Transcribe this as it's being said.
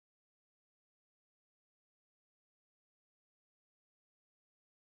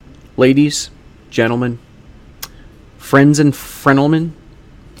Ladies, gentlemen, friends and frenelmen,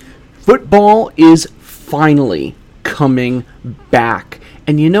 football is finally coming back.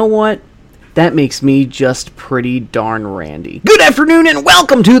 And you know what? That makes me just pretty darn randy. Good afternoon and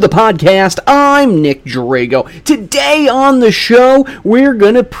welcome to the podcast. I'm Nick Drago. Today on the show, we're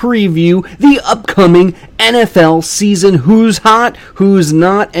going to preview the upcoming NFL season. Who's hot, who's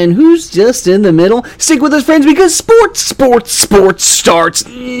not, and who's just in the middle. Stick with us, friends, because sports starts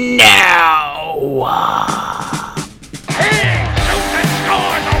now.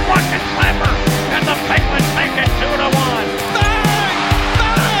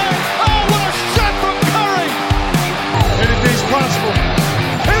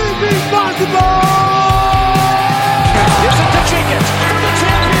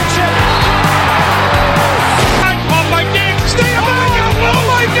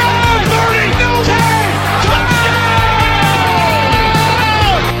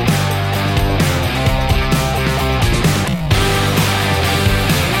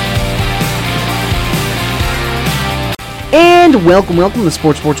 And welcome to the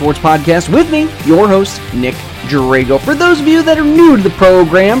Sports Podcast with me, your host, Nick Drago. For those of you that are new to the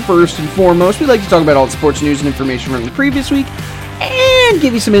program, first and foremost, we like to talk about all the sports news and information from the previous week and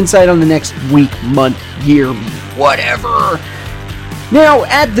give you some insight on the next week, month, year, whatever. Now,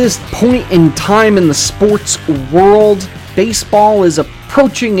 at this point in time in the sports world, baseball is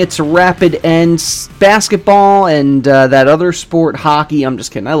approaching its rapid end. Basketball and that other sport, hockey, I'm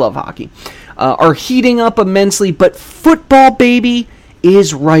just kidding, I love hockey, are heating up immensely, but football, baby,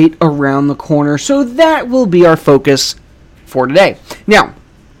 is right around the corner. So that will be our focus for today. Now,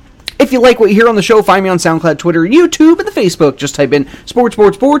 if you like what you hear on the show, find me on SoundCloud, Twitter, YouTube, and the Facebook. Just type in Sports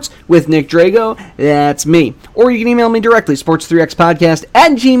with Nick Drago. That's me. Or you can email me directly,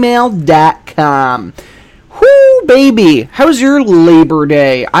 sports3xpodcast@gmail.com. Whoo, baby. How's your Labor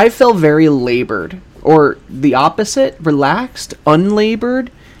Day? I felt very labored. Or the opposite, relaxed,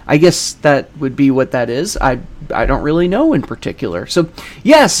 unlabored. I guess that would be what that is. I don't really know in particular. So,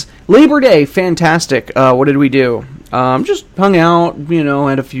 yes, Labor Day, fantastic. What did we do? Just hung out,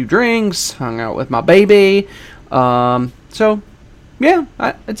 had a few drinks, hung out with my baby. So, yeah,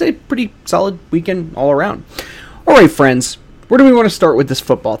 I'd say pretty solid weekend all around. All right, friends, where do we want to start with this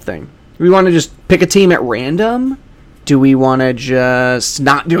football thing? Do we want to just pick a team at random? Do we want to just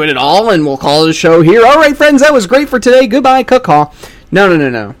not do it at all and we'll call the show here? All right, friends, that was great for today. Goodbye, caw.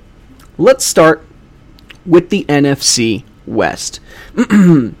 No. Let's start with the NFC West.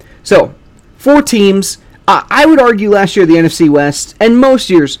 So, 4 teams. I would argue last year the NFC West, and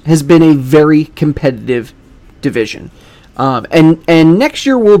most years, has been a very competitive division. And next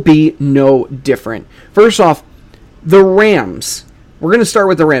year will be no different. First off, the Rams. We're going to start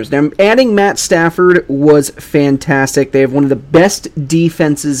with the Rams. Now, adding Matt Stafford was fantastic. They have one of the best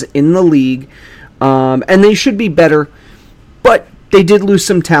defenses in the league, and they should be better, but they did lose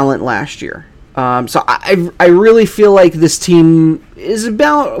some talent last year. So I really feel like this team is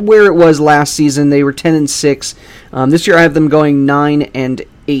about where it was last season. They were 10-6. This year I have them going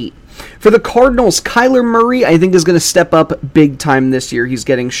 9-8. For the Cardinals, Kyler Murray, I think, is going to step up big time this year. He's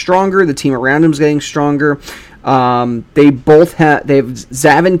getting stronger. The team around him is getting stronger. They have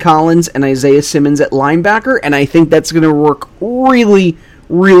Zaven Collins and Isaiah Simmons at linebacker, and I think that's going to work really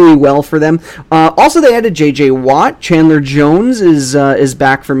well for them. Also, they added J.J. Watt. Chandler Jones is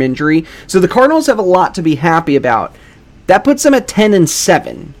back from injury. So the Cardinals have a lot to be happy about. That puts them at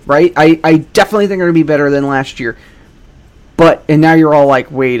 10-7, right? I definitely think they're going to be better than last year. And now you're all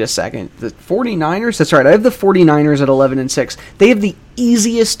like, wait a second. The 49ers? That's right. I have the 49ers at 11-6. They have the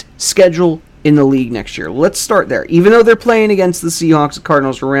easiest schedule in the league next year. Let's start there. Even though they're playing against the Seahawks,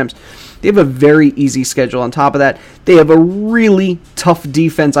 Cardinals, or Rams, they have a very easy schedule. On top of that, they have a really tough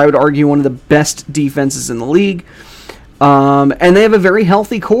defense. I would argue one of the best defenses in the league. And they have a very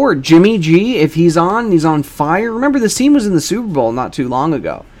healthy core. Jimmy G, if he's on fire. Remember, this team was in the Super Bowl not too long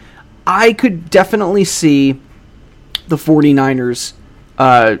ago. I could definitely see the 49ers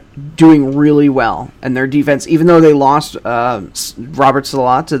doing really well. And their defense, even though they lost Robert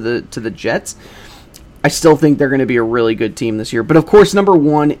Saleh to the Jets, I still think they're going to be a really good team this year. But of course, number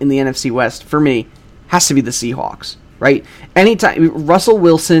 1 in the NFC West for me has to be the Seahawks, right? Anytime Russell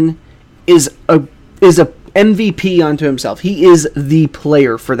Wilson is a MVP unto himself. He is the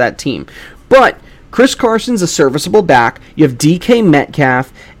player for that team. But Chris Carson's a serviceable back. You have DK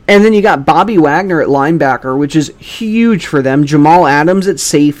Metcalf, and then you got Bobby Wagner at linebacker, which is huge for them. Jamal Adams at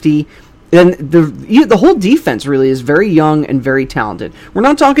safety. And the whole defense really is very young and very talented. We're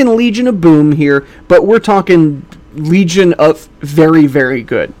not talking Legion of Boom here, but we're talking Legion of very, very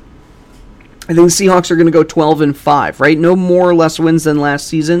good. I think the Seahawks are going to go 12-5, right? No more or less wins than last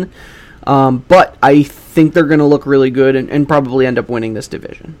season. But I think they're going to look really good and probably end up winning this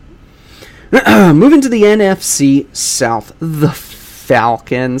division. Moving to the NFC South, the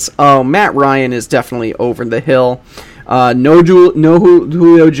Falcons. Oh, Matt Ryan is definitely over the hill. No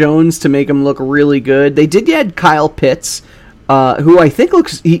Julio Jones to make him look really good. They did add Kyle Pitts, who I think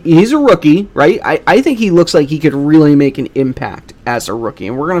he's a rookie, right? I think he looks like he could really make an impact as a rookie,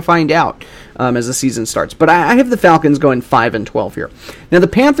 and we're going to find out as the season starts. But I have the Falcons going 5-12 here. Now, the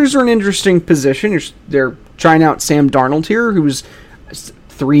Panthers are in an interesting position. They're trying out Sam Darnold here, who's a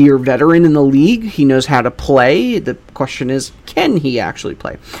 3-year veteran in the league. He knows how to play. The question is, can he actually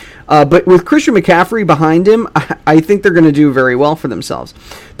play? But with Christian McCaffrey behind him, I think they're going to do very well for themselves.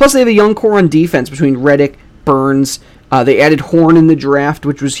 Plus, they have a young core on defense between Reddick, Burns. They added Horn in the draft,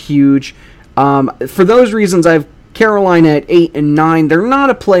 which was huge. For those reasons, I have Carolina at 8-9. They're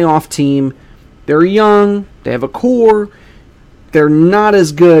not a playoff team. They're young. They have a core. They're not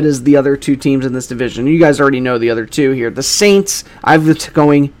as good as the other two teams in this division. You guys already know the other two here. The Saints, I've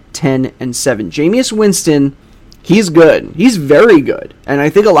going 10-7. Jameis Winston, he's good. He's very good. And I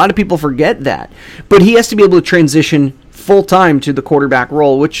think a lot of people forget that. But he has to be able to transition full-time to the quarterback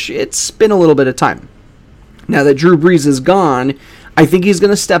role, which it's been a little bit of time. Now that Drew Brees is gone, I think he's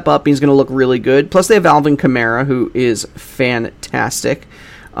going to step up. He's going to look really good. Plus, they have Alvin Kamara, who is fantastic.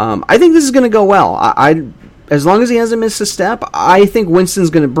 I think this is going to go well. As long as he hasn't missed a step, I think Winston's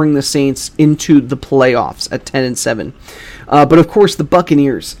going to bring the Saints into the playoffs at 10-7. But of course, the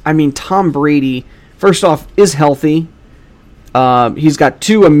Buccaneers. I mean, Tom Brady, first off, is healthy. He's got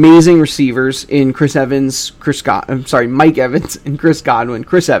two amazing receivers in Mike Evans and Chris Godwin.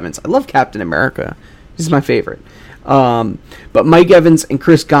 Chris Evans, I love Captain America. He's my favorite. But Mike Evans and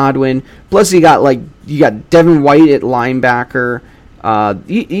Chris Godwin. Plus, you got Devin White at linebacker.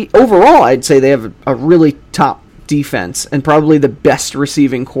 Overall, I'd say they have a really top defense and probably the best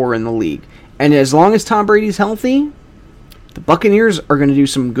receiving core in the league. And as long as Tom Brady's healthy, the Buccaneers are going to do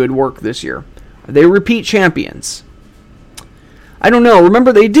some good work this year. Are they repeat champions? I don't know.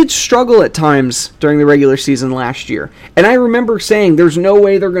 Remember, they did struggle at times during the regular season last year. And I remember saying there's no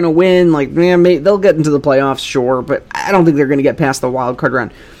way they're going to win. Like, man, they'll get into the playoffs, sure, but I don't think they're going to get past the wild card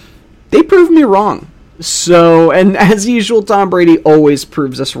round. They proved me wrong. So, and as usual, Tom Brady always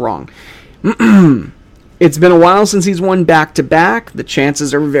proves us wrong. It's been a while since he's won back-to-back. The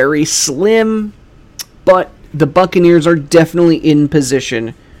chances are very slim, but the Buccaneers are definitely in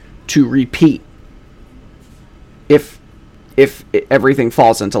position to repeat if everything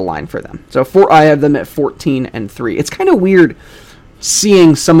falls into line for them. So I have them at 14-3. It's kind of weird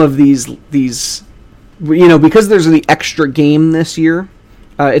seeing some of these, because there's the extra game this year.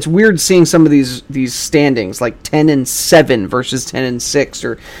 It's weird seeing some of these standings, like 10-7 versus 10-6,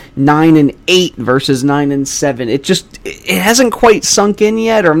 or 9-8 versus 9-7. It hasn't quite sunk in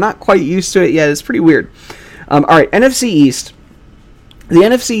yet, or I'm not quite used to it yet. It's pretty weird. All right, NFC East. The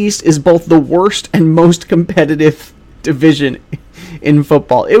NFC East is both the worst and most competitive division in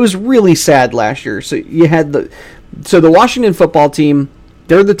football. It was really sad last year. So you had the Washington football team.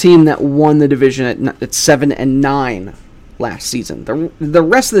 They're the team that won the division at 7-9 last season. The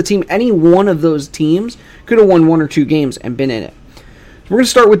rest of the team, any one of those teams could have won one or two games and been in it. We're going to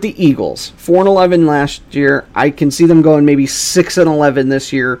start with the Eagles. 4-11 last year. I can see them going maybe 6-11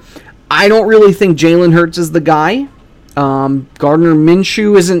 this year. I don't really think Jalen Hurts is the guy. Gardner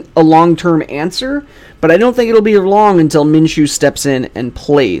Minshew isn't a long-term answer, but I don't think it'll be long until Minshew steps in and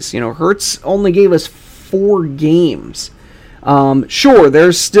plays. Hurts only gave us 4 games. Sure,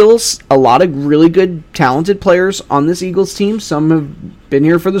 there's still a lot of really good, talented players on this Eagles team. Some have been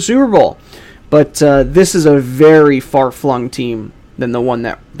here for the Super Bowl. But this is a very far-flung team than the one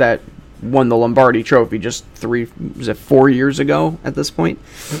that won the Lombardi Trophy just 4 years ago at this point.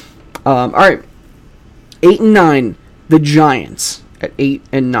 All right, 8-9, the Giants at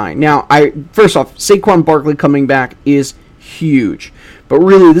 8-9. Now, first off, Saquon Barkley coming back is huge. But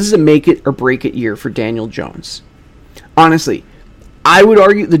really, this is a make-it-or-break-it year for Daniel Jones. Honestly, I would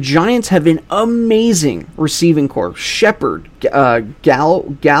argue the Giants have an amazing receiving corps. Shepard,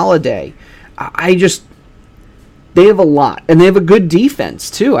 Galladay. They have a lot. And they have a good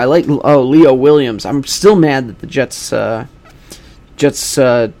defense, too. I like Leo Williams. I'm still mad that the Jets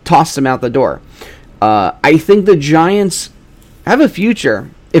tossed him out the door. I think the Giants have a future.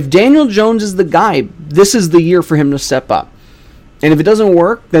 If Daniel Jones is the guy, this is the year for him to step up. And if it doesn't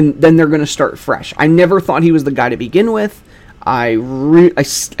work, then they're going to start fresh. I never thought he was the guy to begin with. I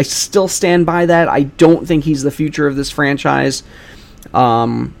still stand by that. I don't think he's the future of this franchise.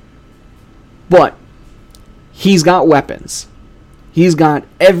 But he's got weapons. He's got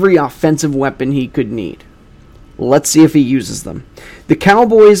every offensive weapon he could need. Let's see if he uses them. The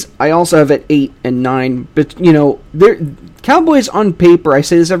Cowboys, I also have at 8 and 9, but Cowboys on paper, I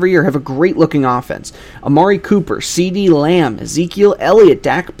say this every year, have a great looking offense. Amari Cooper, CeeDee Lamb, Ezekiel Elliott,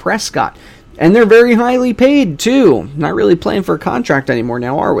 Dak Prescott, and they're very highly paid too. Not really playing for a contract anymore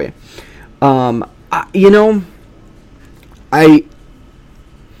now, are we?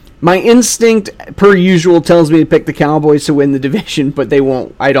 My instinct, per usual, tells me to pick the Cowboys to win the division, but they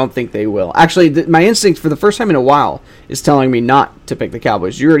won't. I don't think they will. Actually, my instinct for the first time in a while is telling me not to pick the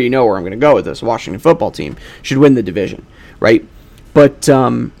Cowboys. You already know where I'm going to go with this. Washington football team should win the division, right? But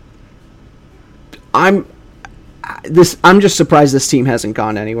I'm just surprised this team hasn't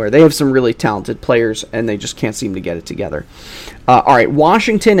gone anywhere. They have some really talented players, and they just can't seem to get it together. All right,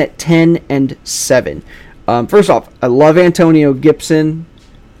 Washington at 10 and 7. First off, I love Antonio Gibson.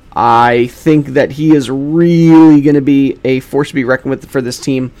 I think that he is really going to be a force to be reckoned with for this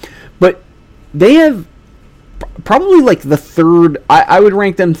team. But they have probably like the third, I would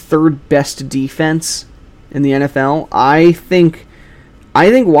rank them third best defense in the NFL. I think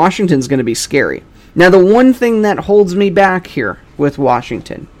Washington's going to be scary. Now, the one thing that holds me back here with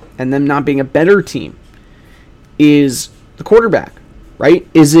Washington and them not being a better team is the quarterback, right?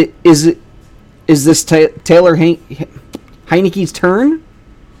 Is this Taylor Heineke's turn?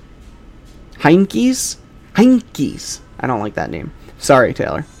 Heinkes? I don't like that name. Sorry,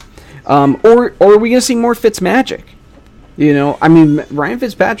 Taylor. Or are we going to see more Fitzmagic? Ryan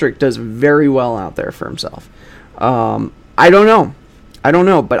Fitzpatrick does very well out there for himself. I don't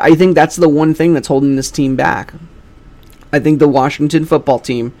know, but I think that's the one thing that's holding this team back. I think the Washington football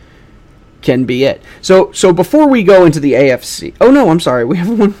team can be it. So before we go into the AFC, oh no, I'm sorry, we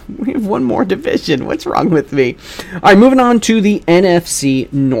have one more division. What's wrong with me? All right, moving on to the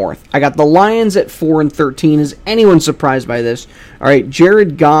NFC North. I got the Lions at 4 and 13. Is anyone surprised by this? All right,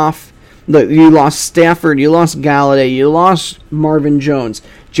 Jared Goff. Look, you lost Stafford, you lost Galladay, you lost Marvin Jones.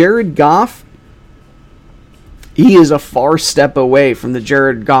 Jared Goff, he is a far step away from the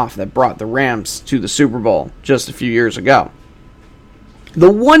Jared Goff that brought the Rams to the Super Bowl just a few years ago. The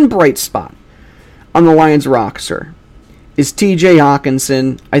one bright spot on the Lions roster is TJ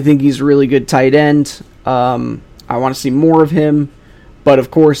Hawkinson. I think he's a really good tight end. I want to see more of him. But,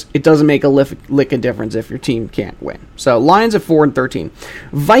 of course, it doesn't make a lick of difference if your team can't win. So, Lions at 4 and 13.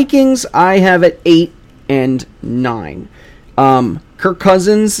 Vikings, I have at 8 and 9. Kirk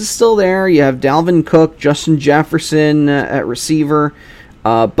Cousins is still there. You have Dalvin Cook, Justin Jefferson at receiver.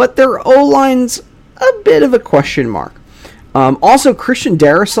 But their O-line's a bit of a question mark. Also, Christian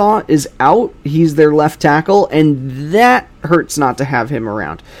Darrisaw is out. He's their left tackle, and that hurts not to have him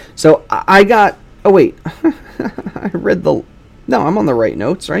around. So I got... Oh, wait. I read the... No, I'm on the right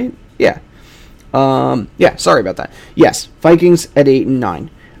notes, right? Yeah. Sorry about that. Yes, Vikings at 8 and 9.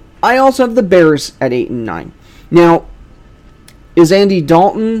 I also have the Bears at 8 and 9. Now, is Andy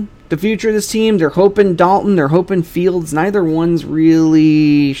Dalton the future of this team? They're hoping Dalton, they're hoping Fields. Neither one's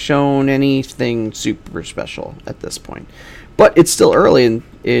really shown anything super special at this point. But it's still early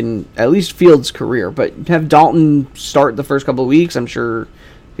in at least Fields' career. But have Dalton start the first couple of weeks, I'm sure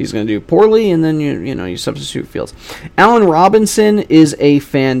he's going to do poorly, and then you substitute Fields. Allen Robinson is a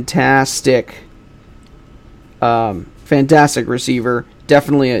fantastic receiver.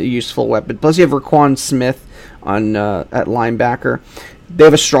 Definitely a useful weapon. Plus, you have Raquan Smith on at linebacker. They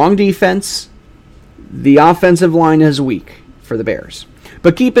have a strong defense. The offensive line is weak for the Bears.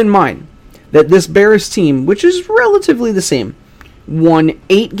 But keep in mind that this Bears team, which is relatively the same, won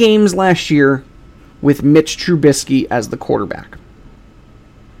 8 games last year with Mitch Trubisky as the quarterback.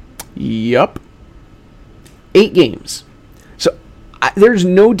 Yup. 8 games. So there's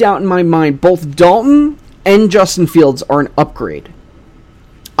no doubt in my mind both Dalton and Justin Fields are an upgrade.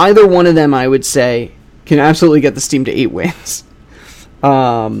 Either one of them, I would say, can absolutely get this team to 8 wins.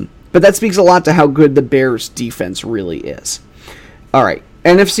 But that speaks a lot to how good the Bears' defense really is. All right,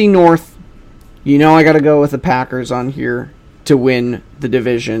 NFC North. I got to go with the Packers on here to win the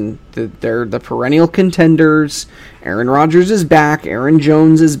division. They're the perennial contenders. Aaron Rodgers is back. Aaron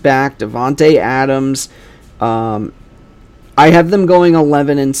Jones is back. Devontae Adams. I have them going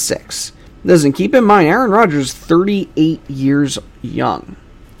 11 and 6. Listen, keep in mind, Aaron Rodgers is 38 years young.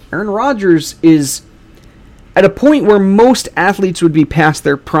 Aaron Rodgers is at a point where most athletes would be past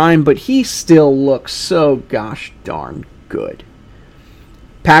their prime, but he still looks so gosh darn good.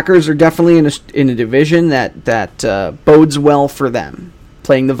 Packers are definitely in a division that bodes well for them,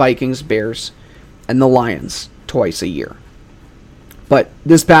 playing the Vikings, Bears, and the Lions twice a year. But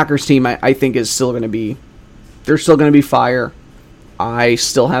this Packers team, I think, is still going to be... They're still going to be fire. I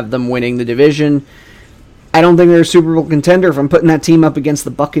still have them winning the division. I don't think they're a Super Bowl contender. If I'm putting that team up against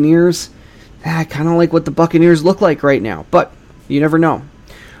the Buccaneers, I kind of like what the Buccaneers look like right now. But you never know.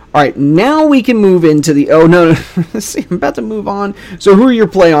 All right, now we can move into the... Oh, no. See, I'm about to move on. So who are your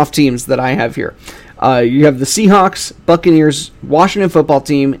playoff teams that I have here? You have the Seahawks, Buccaneers, Washington football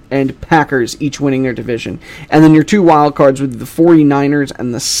team, and Packers, each winning their division. And then your two wild cards would be the 49ers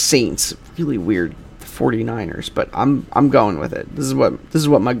and the Saints. Really weird, the 49ers, but I'm going with it. This is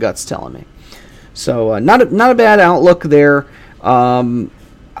what my gut's telling me. So not a bad outlook there.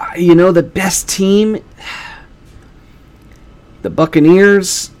 The best team, the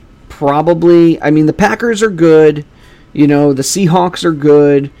Buccaneers, probably. I mean, the Packers are good. The Seahawks are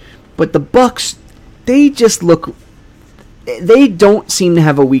good, but the Bucs, they don't seem to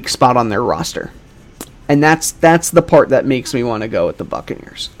have a weak spot on their roster. And that's the part that makes me want to go with the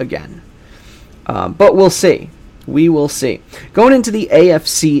Buccaneers again. But we'll see. We will see. Going into the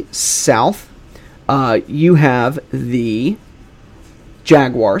AFC South, you have the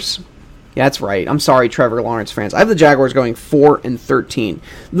Jaguars. Yeah, that's right. I'm sorry, Trevor Lawrence fans. I have the Jaguars going 4-13.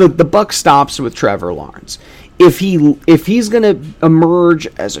 The Bucs stops with Trevor Lawrence. If he's going to emerge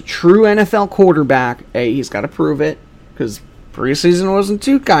as a true NFL quarterback, he's got to prove it, because preseason wasn't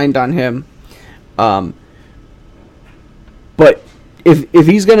too kind on him. But if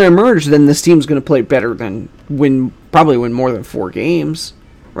he's going to emerge, then this team's going to play better than probably win more than 4 games,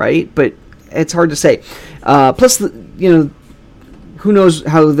 right? But it's hard to say. Plus, who knows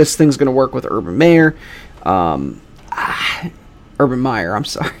how this thing's going to work with Urban Meyer. Urban Meyer, I'm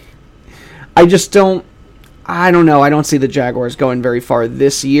sorry. I don't know. I don't see the Jaguars going very far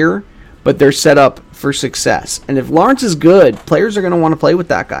this year, but they're set up for success. And if Lawrence is good, players are going to want to play with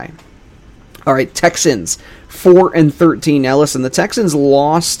that guy. All right, Texans, 4-13. Now listen, the Texans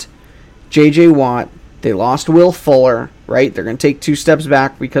lost J.J. Watt. They lost Will Fuller, right? They're going to take 2 steps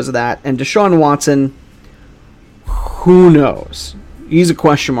back because of that. And Deshaun Watson, who knows? He's a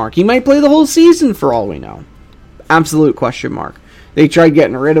question mark. He might play the whole season for all we know. Absolute question mark. They tried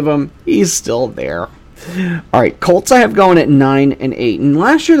getting rid of him. He's still there. All right, Colts I have going at 9-8. And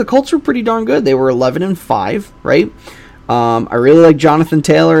last year the Colts were pretty darn good. They were 11-5, right? I really like Jonathan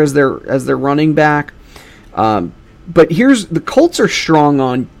Taylor as their running back. But the Colts are strong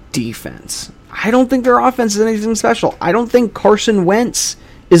on defense. I don't think their offense is anything special. I don't think Carson Wentz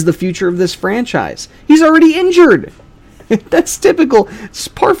is the future of this franchise. He's already injured. That's typical. It's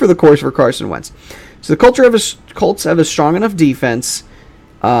par for the course for Carson Wentz. So the Colts have a strong enough defense.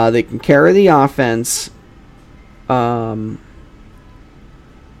 They can carry the offense. But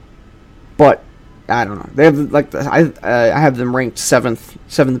I don't know. They have I have them ranked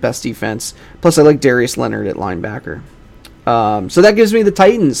seventh best defense. Plus, I like Darius Leonard at linebacker. So that gives me the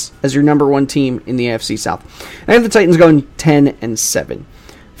Titans as your number 1 team in the AFC South. I have the Titans going 10-7.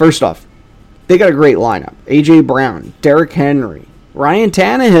 First off, they got a great lineup. A.J. Brown, Derrick Henry, Ryan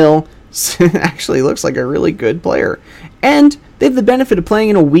Tannehill actually looks like a really good player. And they have the benefit of playing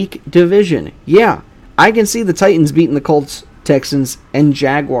in a weak division. Yeah, I can see the Titans beating the Colts, Texans, and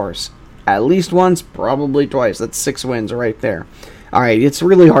Jaguars. At least once, probably twice. That's 6 wins right there. All right, it's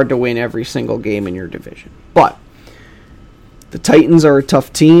really hard to win every single game in your division. But the Titans are a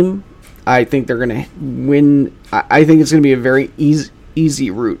tough team. I think they're going to win. I think it's going to be a very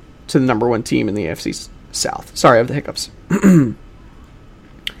easy route to the number 1 team in the AFC South. Sorry, I have the hiccups.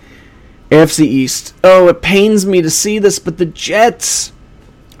 AFC East. Oh, it pains me to see this, but the Jets,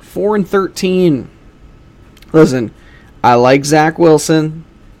 4-13. Listen, I like Zach Wilson.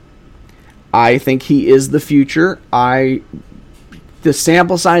 I think he is the future. The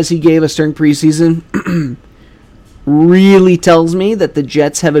sample size he gave us during preseason really tells me that the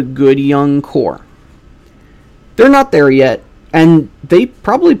Jets have a good young core. They're not there yet, and they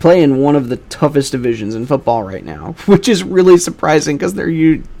probably play in one of the toughest divisions in football right now, which is really surprising because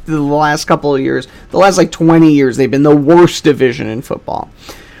they're the last couple of years, the last 20 years, they've been the worst division in football.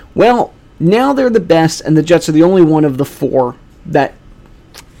 Well, now they're the best, and the Jets are the only one of the 4 that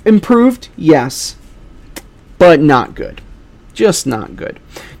improved, yes, but not good. Just not good.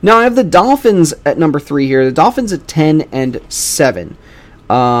 Now I have the Dolphins at number 3 here. The Dolphins at 10-7.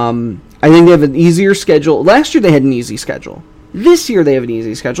 I think they have an easier schedule. Last year they had an easy schedule. This year they have an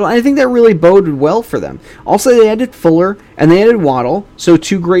easy schedule, and I think that really boded well for them. Also, they added Fuller, and they added Waddle, so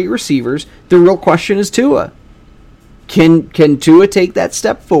 2 great receivers. The real question is Tua. Can Tua take that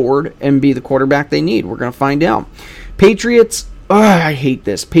step forward and be the quarterback they need? We're going to find out. Patriots, I hate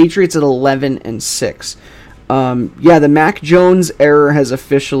this. Patriots at 11-6. The Mac Jones era has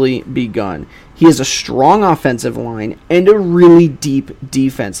officially begun. He has a strong offensive line and a really deep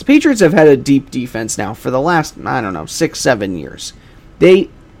defense. The Patriots have had a deep defense now for the last, 6-7 years. They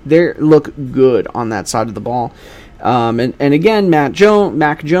They look good on that side of the ball. And again, Mac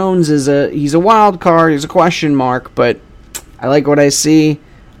Jones he's a wild card. He's a question mark, but I like what I see.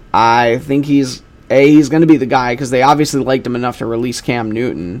 I think he's going to be the guy because they obviously liked him enough to release Cam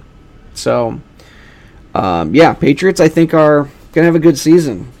Newton. So, Patriots I think are going to have a good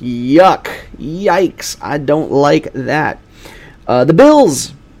season. Yikes. I don't like that. The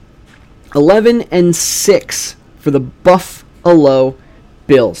Bills, 11-6 for the Buffalo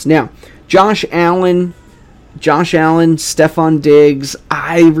Bills. Now, Josh Allen, Stephon Diggs.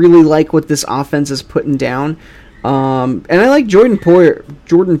 I really like what this offense is putting down. And I like Jordan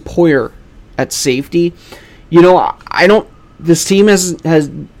Poyer at safety. This team is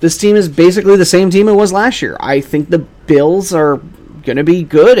basically the same team it was last year. I think the Bills are going to be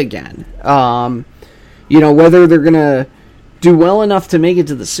good again. Whether they're going to do well enough to make it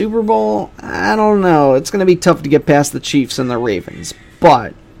to the Super Bowl, I don't know. It's going to be tough to get past the Chiefs and the Ravens.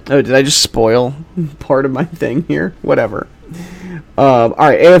 But, did I just spoil part of my thing here? Whatever. All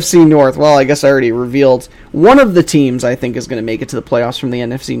right, AFC North. Well, I guess I already revealed one of the teams I think is going to make it to the playoffs from the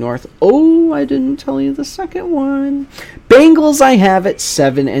NFC North. Oh, I didn't tell you the second one. Bengals I have at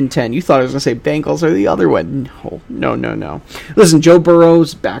 7-10. You thought I was going to say Bengals are the other one. No. Listen, Joe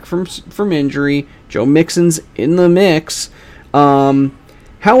Burrow's back from injury. Joe Mixon's in the mix.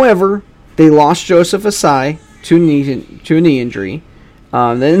 However, they lost Joseph Asai to a knee injury.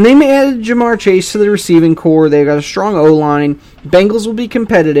 Then they added Jamar Chase to the receiving core. They've got a strong O-line. Bengals will be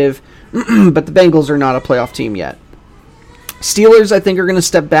competitive, but the Bengals are not a playoff team yet. Steelers, I think, are going to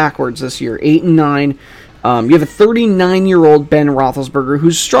step backwards this year, 8-9. You have a 39-year-old Ben Roethlisberger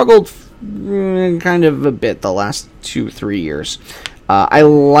who's struggled kind of a bit the last 2-3 years. I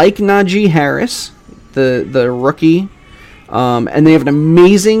like Najee Harris, the rookie, and they have an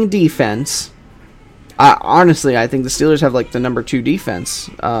amazing defense. Honestly, I think the Steelers have the number 2 defense,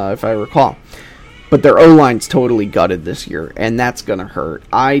 if I recall. But their O-line's totally gutted this year, and that's going to hurt.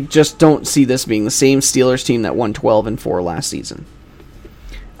 I just don't see this being the same Steelers team that won 12-4 last season.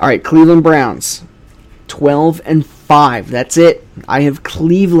 All right, Cleveland Browns, 12-5. That's it. I have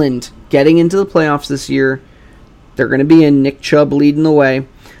Cleveland getting into the playoffs this year. They're going to be in. Nick Chubb leading the way.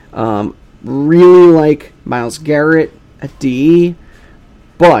 Really like Myles Garrett at DE,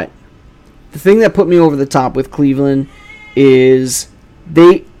 but the thing that put me over the top with Cleveland is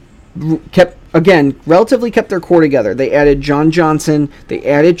they relatively kept their core together. They added John Johnson, they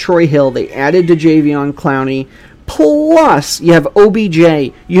added Troy Hill, they added Jadeveon Clowney, plus you have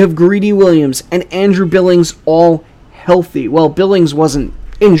OBJ, you have Greedy Williams, and Andrew Billings all healthy. Well, Billings wasn't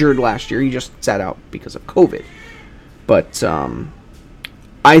injured last year, he just sat out because of COVID. But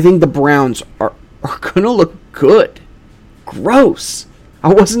I think the Browns are going to look good. Gross.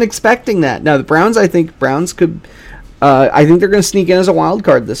 I wasn't expecting that. Now, the Browns, I think could... I think they're going to sneak in as a wild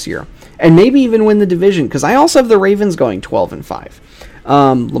card this year. And maybe even win the division, because I also have the Ravens going 12-5.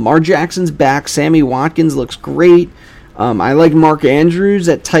 Lamar Jackson's back. Sammy Watkins looks great. I like Mark Andrews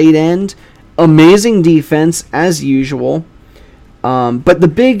at tight end. Amazing defense, as usual. But the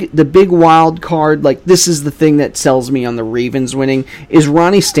big wild card, this is the thing that sells me on the Ravens winning, is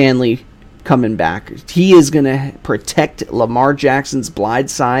Ronnie Stanley coming back. He is going to protect Lamar Jackson's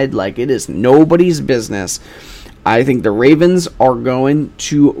blind side like it is nobody's business. I think the Ravens are going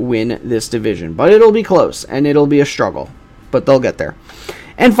to win this division, but it'll be close and it'll be a struggle, but they'll get there.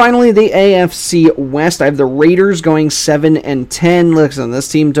 And finally, the AFC West. I have the Raiders going 7-10. Listen, this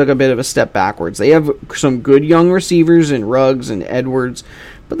team took a bit of a step backwards. They have some good young receivers in Ruggs and Edwards,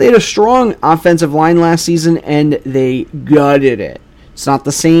 but they had a strong offensive line last season and they gutted it. It's not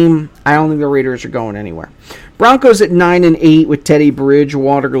the same. I don't think the Raiders are going anywhere. Broncos at 9-8 with Teddy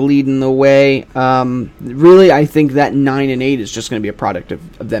Bridgewater leading the way. Really, I think that 9-8 is just going to be a product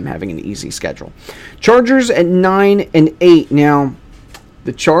of them having an easy schedule. Chargers at 9-8. Now,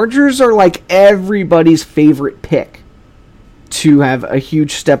 the Chargers are like everybody's favorite pick to have a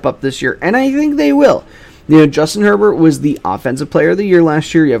huge step up this year, and I think they will. Justin Herbert was the offensive player of the year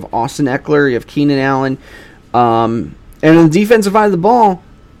last year. You have Austin Eckler, you have Keenan Allen. And on the defensive side of the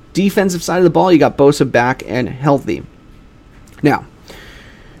ball, you got Bosa back and healthy. Now,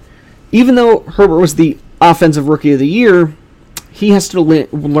 even though Herbert was the offensive rookie of the year, he has to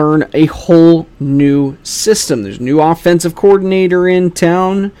learn a whole new system. There's a new offensive coordinator in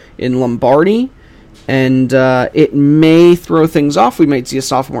town in Lombardi, and it may throw things off. We might see a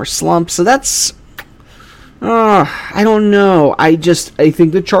sophomore slump. So that's, I don't know. I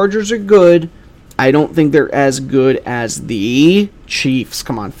think the Chargers are good. I don't think they're as good as the Chiefs.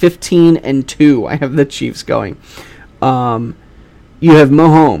 Come on, 15-2. I have the Chiefs going. You have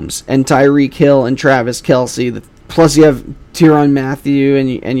Mahomes and Tyreek Hill and Travis Kelce. Plus you have Tyrann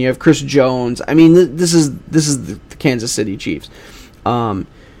Mathieu, and you have Chris Jones. I mean, this is the Kansas City Chiefs.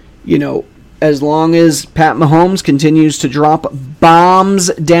 As long as Pat Mahomes continues to drop bombs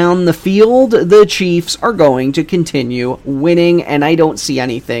down the field, the Chiefs are going to continue winning, and I don't see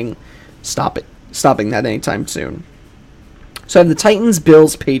anything stopping that anytime soon. So I have the Titans,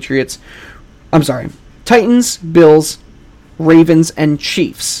 Bills, Ravens, and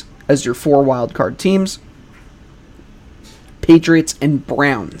Chiefs as your 4 wildcard teams. Patriots and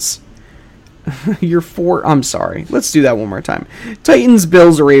Browns. Let's do that one more time. Titans,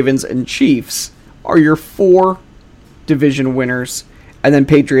 Bills, Ravens, and Chiefs are your 4 division winners, and then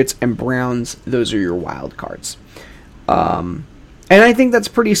Patriots and Browns, those are your wild cards. And I think that's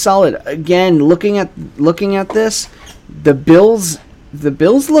pretty solid. Again, looking at this, the Bills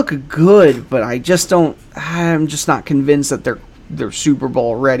look good, but I'm just not convinced that they're Super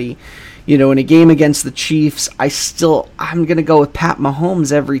Bowl ready. In a game against the Chiefs, I'm going to go with Pat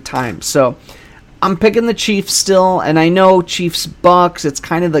Mahomes every time. So I'm picking the Chiefs still, and I know Chiefs-Bucks, it's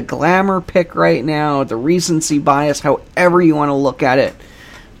kind of the glamour pick right now, the recency bias, however you want to look at it.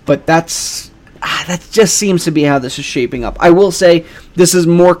 But that just seems to be how this is shaping up. I will say this is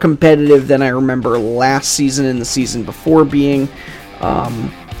more competitive than I remember last season and the season before being.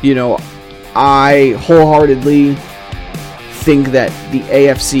 I wholeheartedly think that the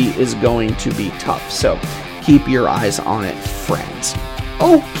AFC is going to be tough. So keep your eyes on it, friends.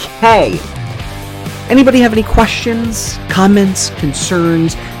 Okay. Anybody have any questions, comments,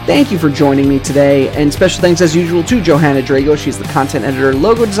 concerns? Thank you for joining me today, and special thanks as usual to Johanna Drago. She's the content editor,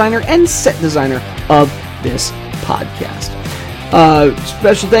 logo designer, and set designer of this podcast.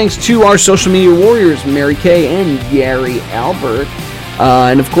 Special thanks to our social media warriors, Mary Kay and Gary Albert.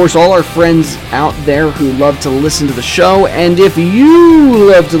 And of course, all our friends out there who love to listen to the show. And if you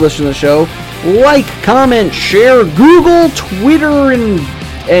love to listen to the show, like, comment, share, Google, Twitter, and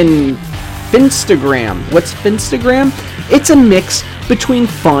Finstagram. What's Finstagram? It's a mix between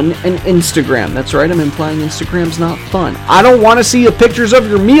fun and Instagram. That's right, I'm implying Instagram's not fun. I don't want to see the pictures of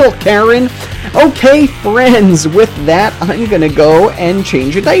your meal, Karen. Okay, friends, with that, I'm going to go and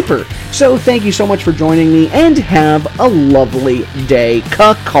change a diaper. So thank you so much for joining me, and have a lovely day.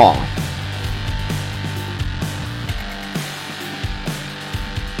 Caw-caw.